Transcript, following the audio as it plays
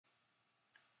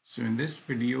So in this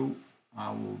video, I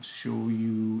will show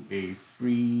you a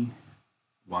free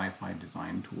Wi-Fi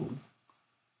design tool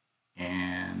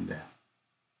and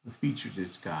the features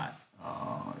it's got.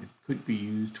 It could be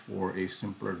used for a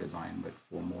simpler design, but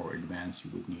for more advanced,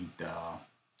 you would need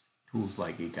tools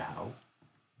like Ekahau.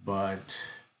 But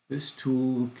this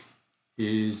tool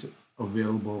is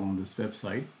available on this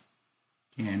website,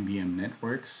 KMBM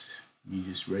Networks. You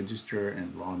just register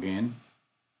and log in.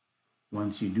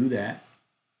 Once you do that,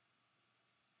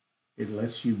 it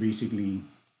lets you basically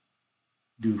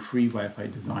do free Wi-Fi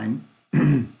design.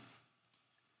 So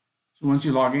once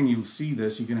you log in, you'll see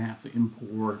this. You're going to have to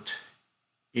import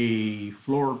a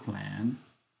floor plan.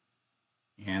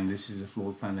 And this is a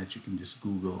floor plan that you can just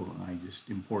Google. I just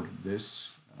imported this.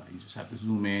 You just have to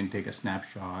zoom in, take a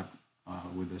snapshot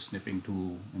with the snipping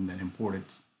tool, and then import it,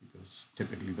 because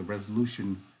typically the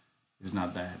resolution is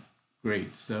not that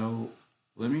great. So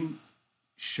let me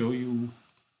show you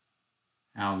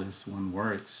how this one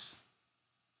works.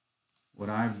 What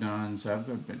I've done, so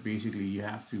I've got, basically you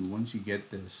have to, once you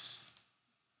get this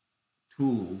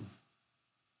tool,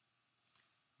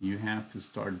 you have to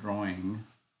start drawing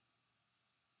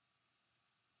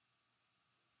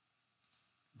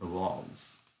the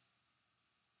walls.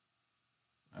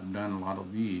 I've done a lot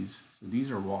of these. So these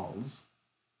are walls.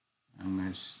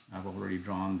 I've already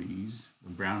drawn these. The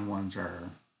brown ones are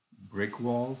brick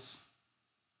walls,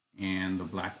 and the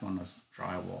black one is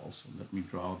drywall. So let me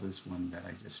draw this one that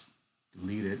I just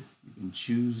deleted. You can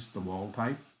choose the wall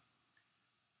type,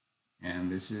 and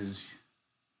this is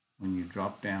when you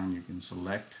drop down, you can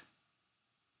select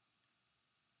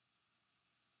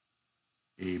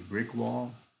a brick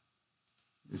wall.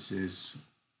 This is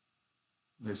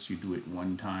lets you do it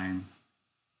one time.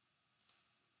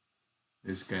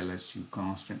 This guy lets you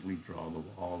constantly draw the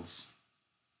walls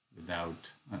without,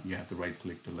 you have to right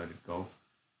click to let it go.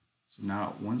 So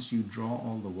now once you draw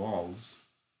all the walls,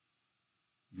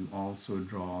 you also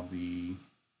draw the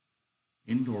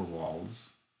indoor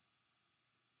walls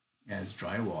as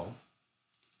drywall.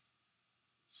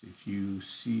 So if you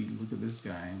see, look at this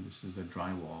guy, this is the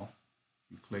drywall.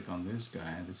 You click on this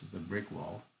guy, this is a brick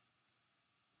wall.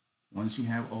 Once you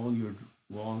have all your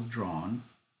walls drawn,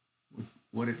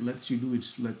 what it lets you do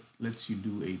is lets you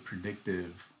do a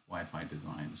predictive Wi-Fi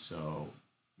design. So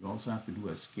you also have to do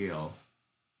a scale.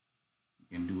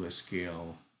 You can do a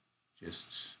scale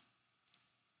just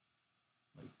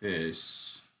like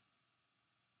this,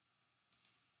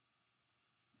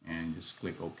 and just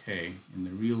click OK. In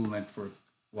the real network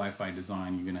Wi-Fi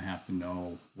design, you're going to have to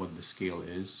know what the scale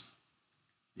is,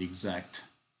 the exact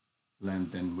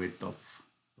length and width of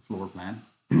the floor plan,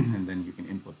 and then you can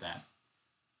input that.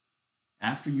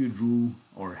 After you drew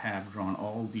or have drawn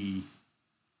all the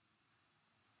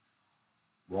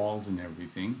walls and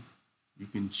everything, you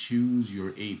can choose your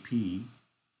AP,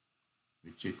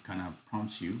 which it kind of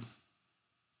prompts you.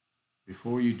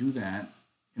 Before you do that,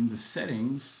 in the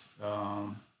settings,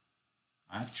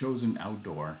 I've chosen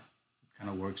outdoor. It kind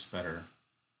of works better.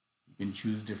 You can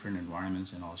choose different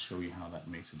environments, and I'll show you how that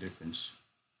makes a difference.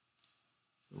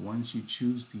 So once you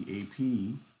choose the AP,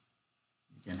 you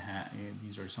can have,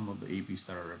 these are some of the APs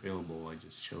that are available. I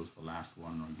just chose the last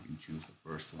one, or you can choose the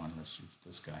first one. Let's use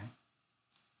this guy.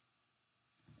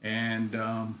 And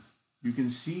you can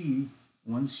see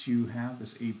once you have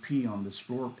this AP on this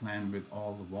floor plan with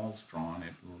all the walls drawn,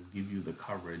 it will give you the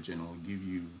coverage, and it will give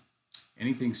you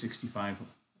anything 65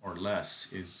 or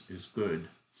less is good.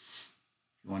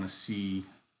 If you want to see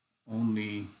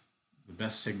only the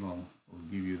best signal, will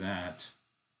give you that,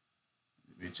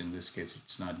 which in this case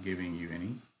it's not giving you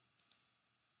any.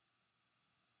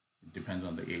 It depends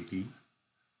on the AP,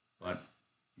 but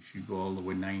if you go all the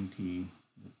way 90,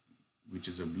 which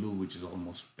is a blue, which is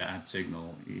almost bad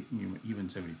signal, even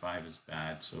 75 is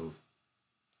bad. So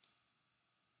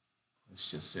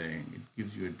let's just say it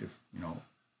gives you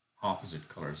a opposite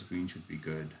colors. Green should be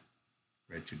good,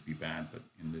 red should be bad, but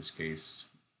in this case,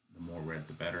 the more red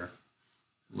the better.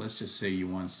 Let's just say you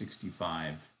want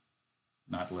 65,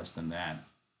 not less than that.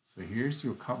 So here's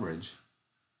your coverage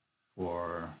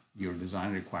for your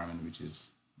design requirement, which is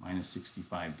minus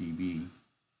 65 dB.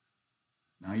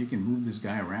 Now you can move this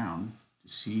guy around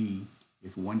to see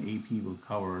if one AP will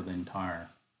cover the entire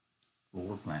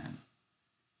floor plan.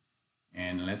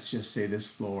 And let's just say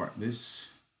this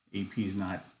AP is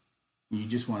not, you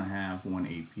just want to have one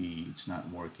AP, it's not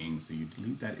working. So you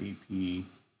delete that AP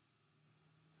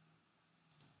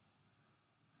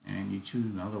and you choose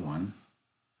another one.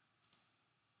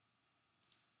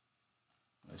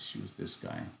 Let's use this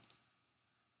guy.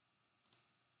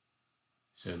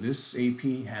 So this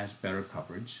AP has better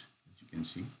coverage, as you can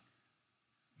see,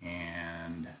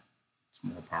 and it's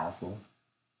more powerful. powerful.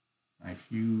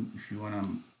 If you want to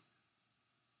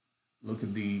look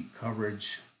at the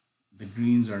coverage, the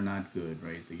greens are not good,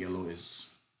 right? The yellow is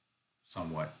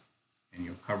somewhat, and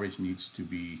your coverage needs to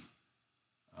be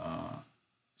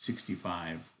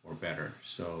 65 or better.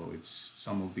 So it's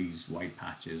some of these white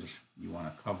patches you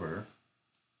want to cover.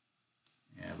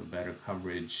 You have a better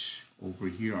coverage over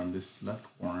here on this left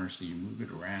corner, so you move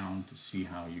it around to see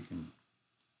how you can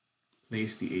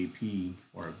place the AP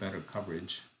for a better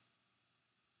coverage.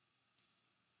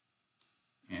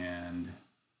 And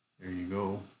there you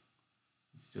go.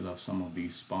 You still have some of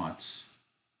these spots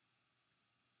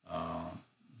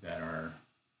that are.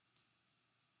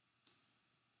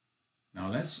 Now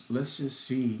let's just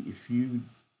see if you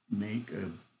make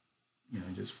a,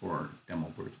 just for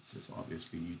demo purposes,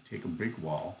 obviously, you take a brick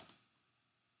wall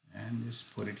and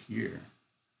just put it here.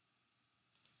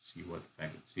 See what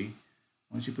effect it. See,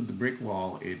 once you put the brick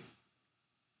wall, it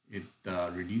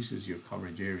reduces your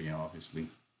coverage area, obviously.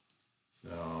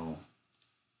 So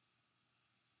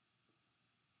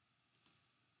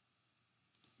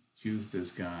choose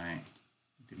this guy,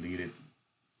 delete it.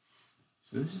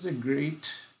 So this is a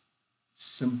great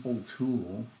simple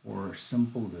tool for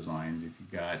simple designs. If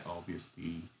you got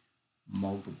obviously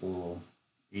multiple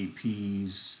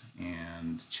APs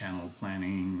and channel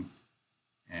planning,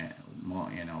 and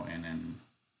and then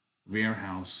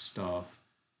warehouse stuff,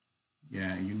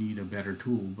 yeah, you need a better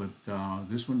tool. But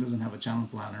this one doesn't have a channel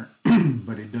planner,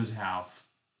 but it does have,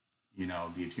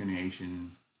 the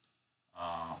attenuation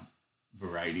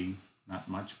variety. Not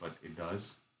much, but it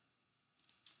does.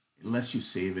 It lets you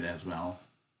save it as well.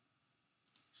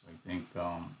 So I think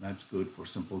that's good for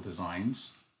simple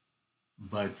designs.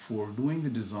 But for doing the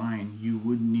design, you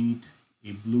would need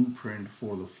a blueprint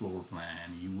for the floor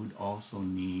plan. You would also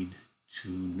need to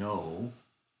know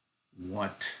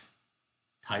what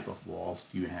type of walls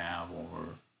do you have,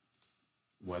 or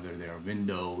whether there are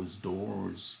windows,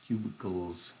 doors,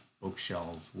 cubicles,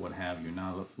 bookshelves, what have you.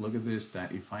 Now look at this,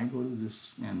 that if I go to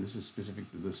this, and this is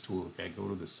specific to this tool, if I go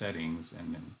to the settings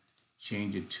and then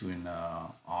change it to an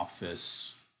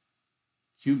office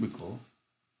cubicle,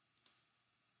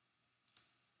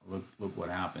 look what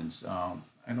happens.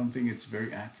 I don't think it's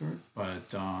very accurate,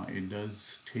 but it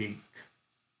does take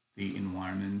the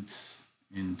environment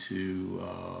into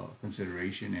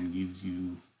consideration and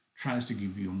tries to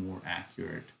give you a more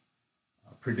accurate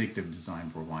predictive design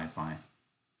for Wi-Fi.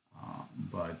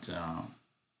 But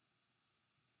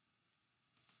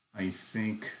I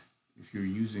think if you're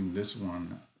using this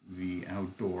one, the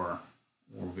outdoor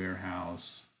or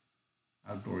warehouse,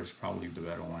 outdoor is probably the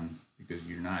better one, because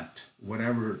you're not,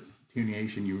 whatever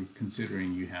attenuation you're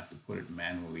considering, you have to put it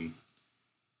manually,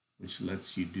 which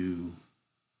lets you do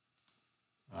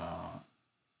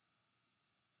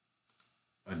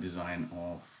a design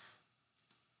of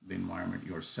the environment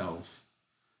yourself.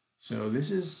 So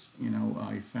this is,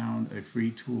 I found a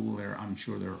free tool there. I'm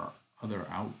sure there are other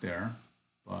out there,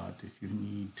 but if you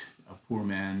need a poor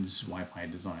man's Wi-Fi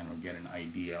design, or get an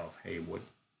idea of, hey, where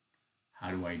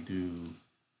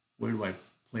do I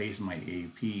place my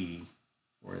AP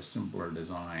for a simpler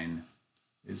design,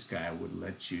 this guy would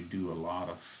let you do a lot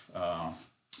of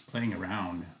playing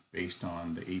around based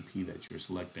on the AP that you're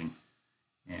selecting.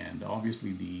 And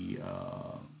obviously the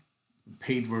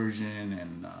paid version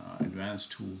and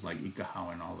advanced tools like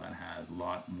Ikahau and all that has a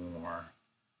lot more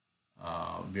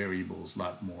variables, a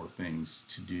lot more things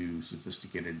to do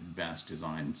sophisticated advanced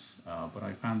designs. But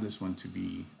I found this one to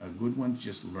be a good one to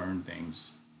just learn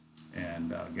things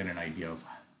and get an idea of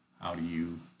how do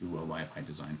you do a Wi-Fi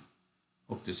design.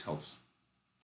 Hope this helps.